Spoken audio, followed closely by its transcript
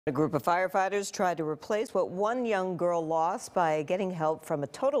A group of firefighters tried to replace what one young girl lost by getting help from a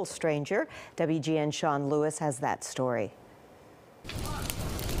total stranger. WGN Sean Lewis has that story.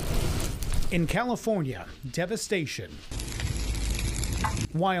 In California, devastation.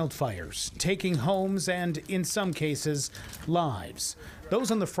 Wildfires taking homes and, in some cases, lives. Those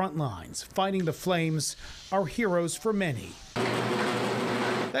on the front lines fighting the flames are heroes for many.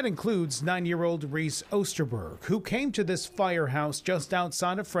 That includes 9-year-old Reese Osterberg, who came to this firehouse just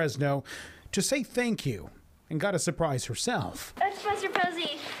outside of Fresno to say thank you and got a surprise herself. That's Buster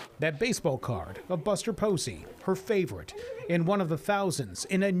Posey. That baseball card of Buster Posey, her favorite, in one of the thousands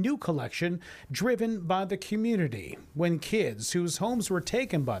in a new collection driven by the community when kids whose homes were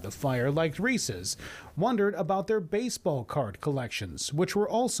taken by the fire, like Reese's, wondered about their baseball card collections, which were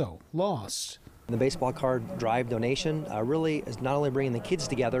also lost. The baseball card drive donation really is not only bringing the kids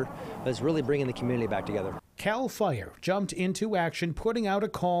together, but it's really bringing the community back together. Cal Fire jumped into action, putting out a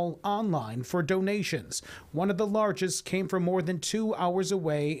call online for donations. One of the largest came from more than 2 hours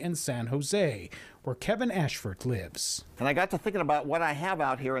away in San Jose, where Kevin Ashford lives. And I got to thinking about what I have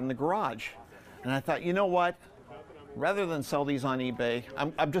out here in the garage. And I thought, you know what? Rather than sell these on eBay,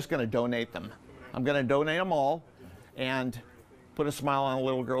 I'm just going to donate them. I'm going to donate them all and put a smile on a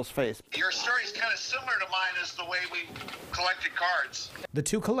little girl's face. Your story's kind of similar to mine as the way we collected cards. The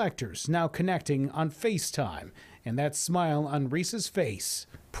two collectors now connecting on FaceTime, and that smile on Reese's face,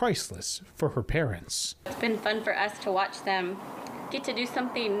 priceless for her parents. It's been fun for us to watch them get to do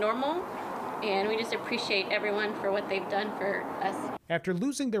something normal, and we just appreciate everyone for what they've done for us. After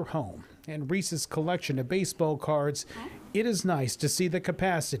losing their home and Reese's collection of baseball cards, it is nice to see the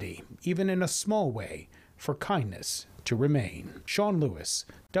capacity, even in a small way, for kindness to remain. Sean Lewis,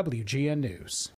 WGN News.